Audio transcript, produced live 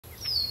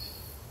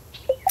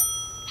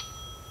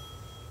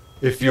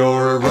If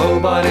you're a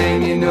robot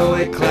and you know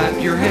it,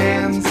 clap your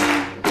hands.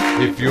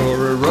 If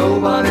you're a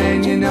robot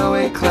and you know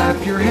it,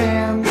 clap your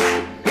hands.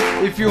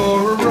 If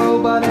you're a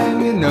robot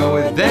and you know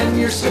it, then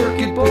your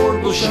circuit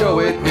board will show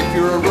it. If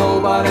you're a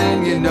robot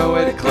and you know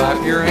it,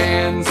 clap your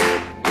hands.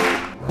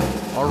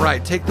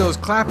 Alright, take those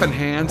clapping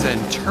hands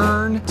and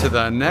turn to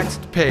the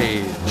next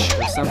page.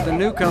 There's something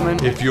new coming.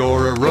 If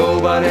you're a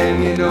robot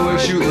and you know it,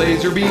 shoot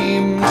laser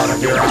beams Out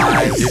of your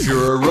eyes. If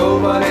you're a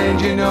robot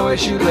and you know it,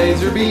 shoot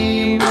laser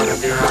beams Out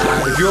of your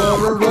eyes. If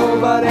you're a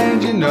robot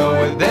and you know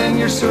it, then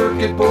your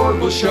circuit board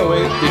will show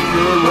it. If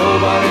you're a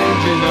robot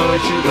and you know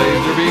it, shoot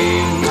laser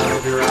beams Out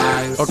of your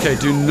eyes. Okay,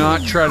 do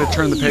not try to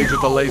turn the page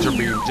with a laser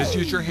beam. Just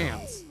use your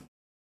hands.